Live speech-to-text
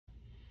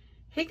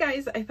Hey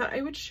guys, I thought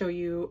I would show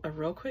you a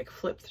real quick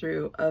flip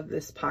through of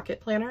this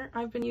pocket planner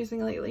I've been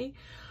using lately.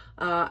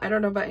 I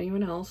don't know about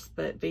anyone else,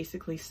 but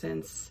basically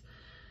since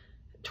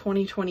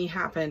 2020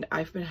 happened,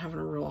 I've been having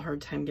a real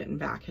hard time getting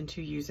back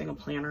into using a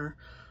planner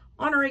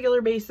on a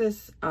regular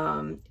basis.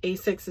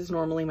 A6 is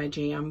normally my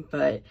jam,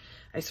 but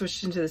I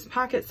switched into this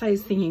pocket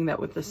size thinking that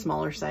with the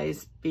smaller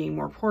size being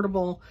more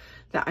portable,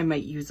 that I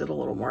might use it a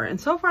little more.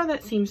 And so far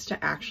that seems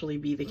to actually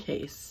be the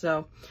case.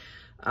 So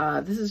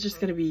this is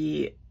just going to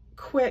be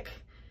quick.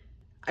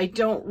 I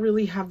don't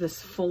really have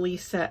this fully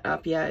set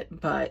up yet,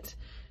 but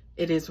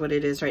it is what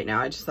it is right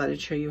now. I just thought I'd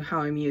show you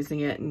how I'm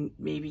using it and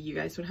maybe you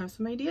guys would have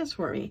some ideas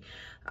for me.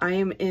 I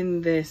am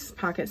in this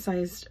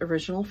pocket-sized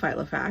original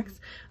Filofax.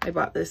 I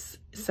bought this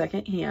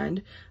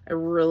secondhand. I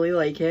really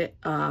like it.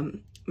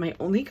 My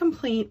only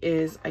complaint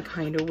is I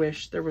kind of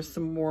wish there was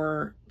some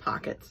more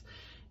pockets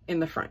in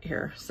the front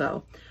here.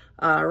 So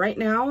right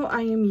now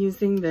I am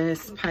using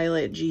this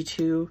Pilot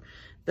G2,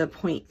 the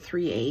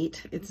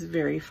 0.38. It's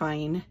very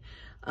fine.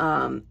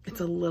 It's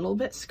a little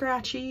bit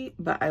scratchy,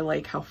 but I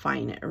like how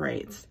fine it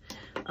writes.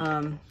 I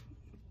have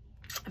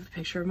a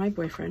picture of my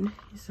boyfriend.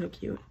 He's so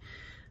cute.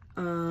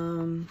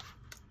 And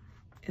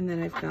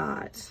then I've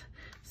got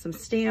some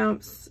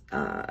stamps,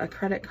 a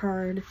credit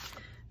card.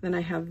 Then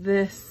I have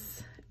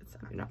this.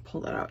 I'm not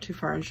pull that out too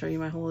far and show you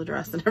my whole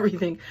address and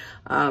everything.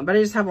 But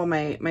I just have all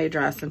my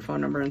address and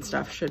phone number and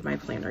stuff should my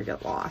planner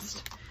get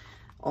lost.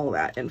 All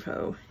that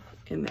info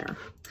in there.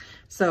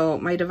 So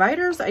my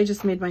dividers, I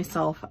just made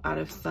myself out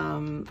of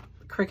some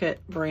Cricut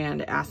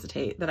brand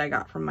acetate that I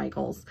got from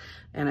Michaels,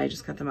 and I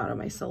just cut them out of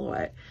my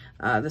Silhouette.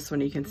 This one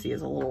you can see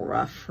is a little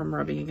rough from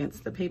rubbing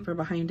against the paper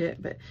behind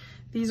it, but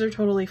these are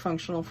totally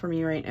functional for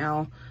me right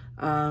now.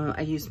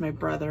 I used my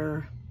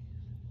Brother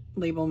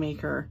label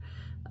maker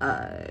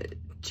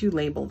to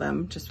label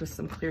them just with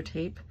some clear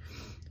tape.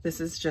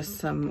 This is just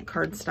some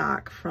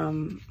cardstock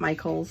from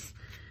Michaels.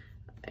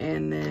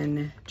 And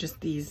then just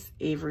these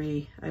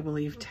Avery, I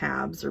believe,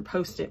 tabs or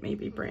Post-it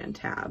maybe brand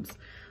tabs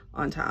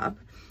on top.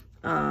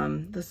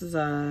 This is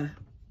a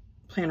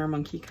Planner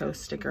Monkey Co.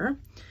 sticker.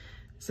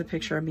 It's a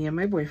picture of me and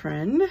my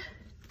boyfriend.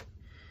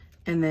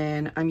 And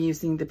then I'm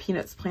using the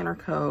Peanuts Planner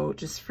Co.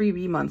 just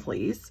freebie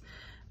monthlies.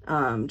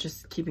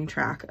 Just keeping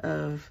track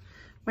of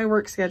my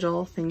work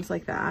schedule, things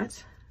like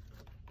that.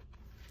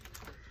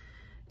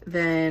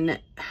 Then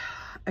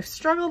I've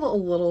struggled a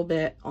little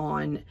bit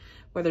on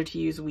whether to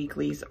use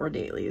weeklies or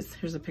dailies.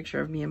 Here's a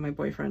picture of me and my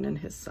boyfriend and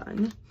his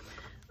son.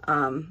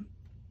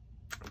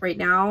 Right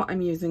now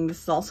I'm using,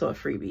 this is also a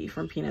freebie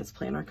from Peanuts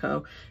Planner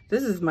Co.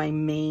 This is my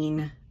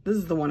main, this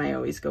is the one I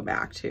always go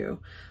back to.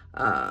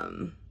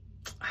 I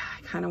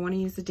kind of want to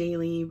use a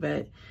daily,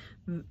 but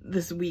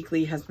this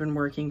weekly has been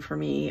working for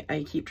me.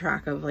 I keep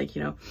track of, like,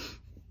 you know,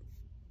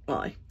 well,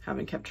 I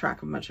haven't kept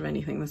track of much of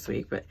anything this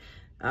week, but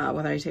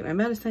whether I take my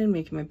medicine,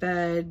 making my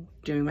bed,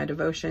 doing my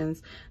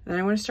devotions, and then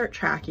I want to start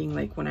tracking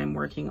like when I'm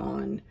working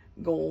on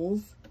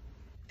goals.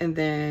 And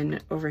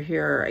then over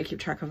here, I keep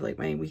track of like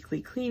my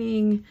weekly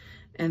cleaning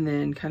and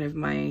then kind of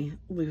my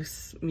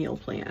loose meal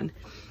plan.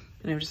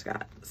 And I've just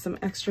got some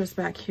extras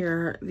back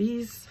here.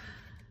 These,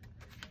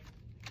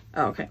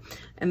 oh, okay.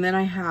 And then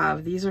I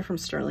have, these are from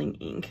Sterling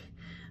Ink.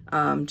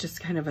 Just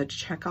kind of a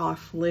check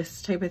off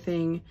list type of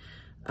thing.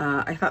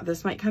 I thought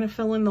this might kind of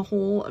fill in the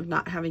hole of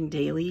not having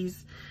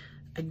dailies.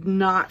 I'm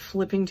not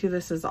flipping to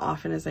this as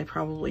often as I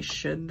probably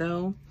should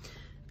though.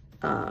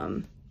 I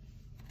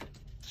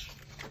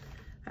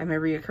have my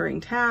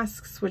reoccurring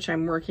tasks, which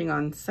I'm working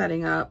on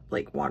setting up,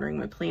 like watering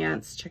my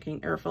plants,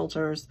 checking air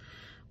filters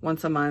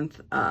once a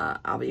month.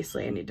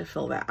 Obviously I need to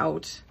fill that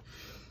out.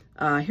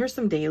 Here's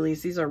some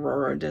dailies. These are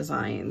Roro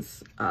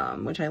Designs,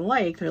 which I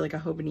like. They're like a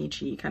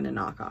Hobonichi kind of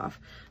knockoff,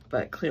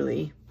 but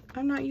clearly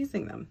I'm not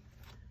using them.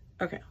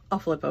 Okay, I'll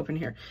flip open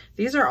here.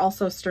 These are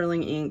also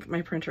Sterling Ink.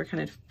 My printer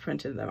kind of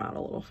printed them out a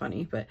little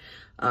funny, but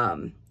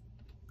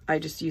I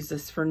just use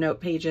this for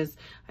note pages.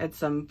 I had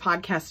some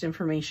podcast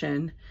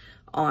information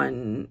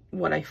on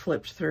what I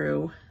flipped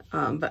through,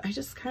 but I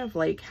just kind of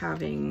like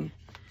having,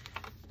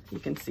 you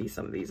can see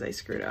some of these I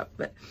screwed up,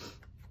 but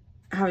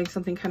having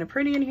something kind of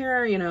pretty in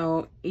here, you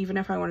know, even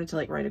if I wanted to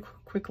like write a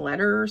quick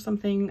letter or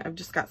something, I've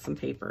just got some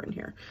paper in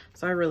here.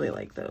 So I really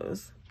like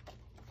those.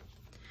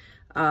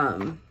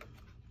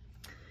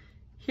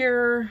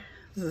 Here,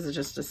 this is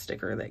just a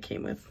sticker that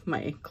came with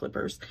my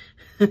clippers.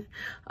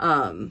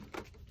 I'm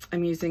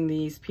using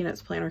these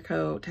Peanuts Planner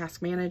Co.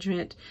 task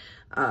management.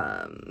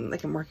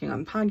 Like I'm working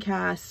on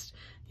podcast,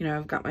 you know,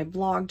 I've got my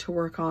blog to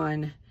work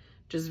on,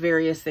 just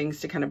various things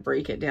to kind of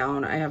break it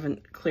down. I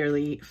haven't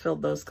clearly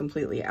filled those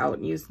completely out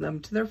and used them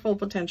to their full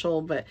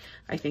potential, but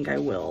I think I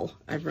will.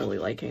 I'm really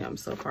liking them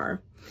so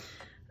far.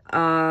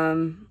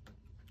 I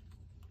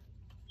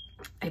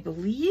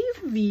believe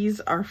these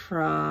are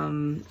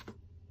from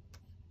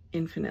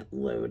Infinite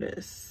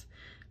Lotus.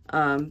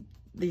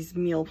 These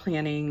meal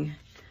planning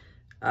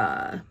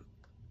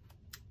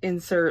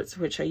inserts,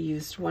 which I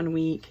used one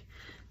week.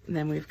 And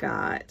then we've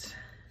got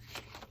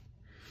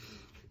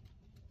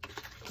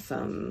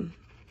some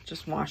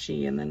just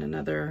washi and then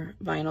another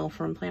vinyl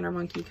from Planner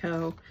Monkey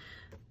Co.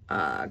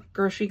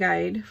 grocery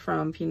guide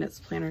from Peanuts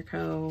Planner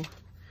Co.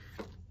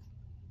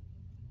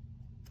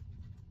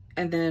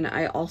 And then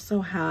I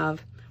also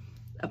have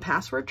a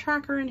password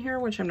tracker in here,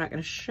 which I'm not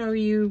going to show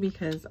you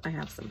because I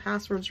have some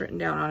passwords written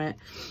down on it.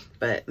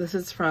 But this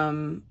is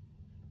from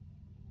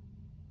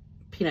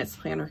Peanuts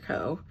Planner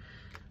Co.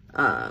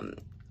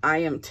 I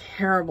am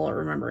terrible at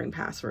remembering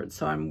passwords,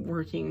 so I'm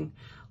working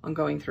on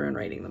going through and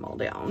writing them all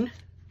down.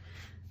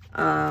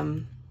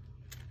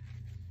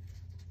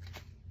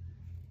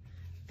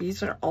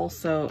 These are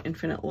also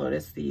Infinite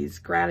Lotus, these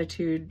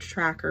gratitude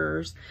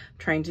trackers. I'm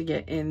trying to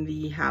get in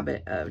the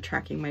habit of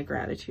tracking my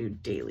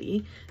gratitude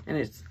daily.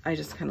 And I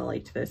just kind of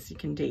liked this. You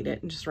can date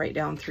it and just write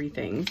down 3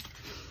 things.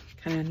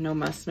 Kind of no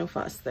muss, no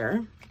fuss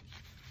there.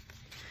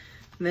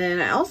 Then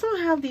I also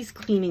have these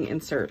cleaning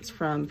inserts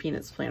from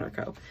Peanuts Planner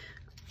Co.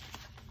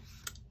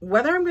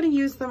 Whether I'm going to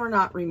use them or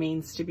not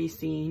remains to be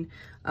seen.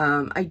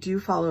 I do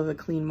follow the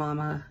Clean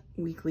Mama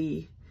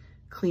weekly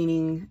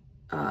cleaning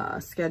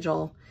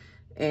schedule,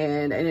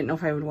 and I didn't know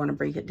if I would want to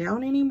break it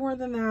down any more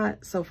than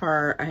that. So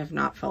far, I have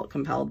not felt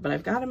compelled, but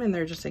I've got them in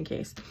there just in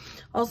case.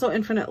 Also,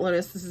 Infinite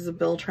Lotus, this is a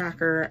bill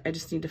tracker I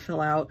just need to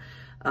fill out.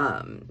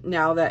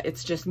 Now that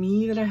it's just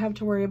me that I have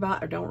to worry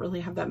about, I don't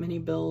really have that many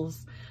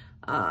bills,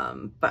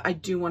 but I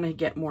do want to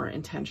get more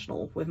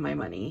intentional with my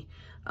money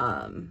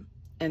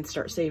and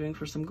start saving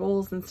for some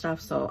goals and stuff,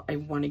 so I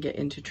want to get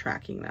into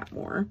tracking that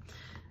more.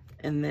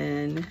 And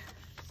then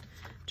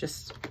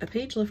just a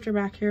page lifter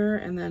back here,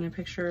 and then a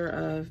picture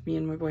of me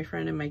and my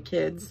boyfriend and my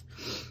kids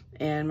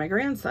and my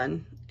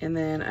grandson. And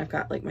then I've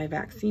got like my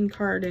vaccine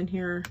card in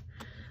here.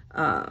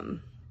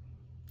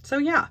 So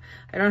yeah,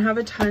 I don't have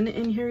a ton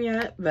in here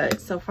yet,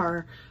 but so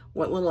far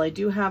what little I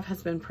do have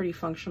has been pretty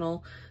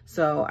functional.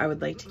 So I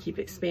would like to keep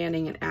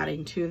expanding and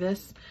adding to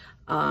this.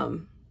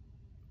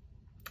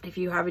 If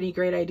you have any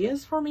great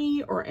ideas for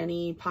me or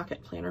any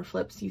pocket planner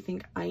flips you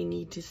think I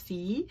need to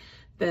see,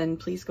 then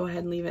please go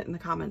ahead and leave it in the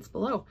comments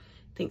below.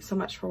 Thanks so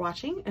much for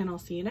watching, and I'll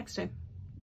see you next time.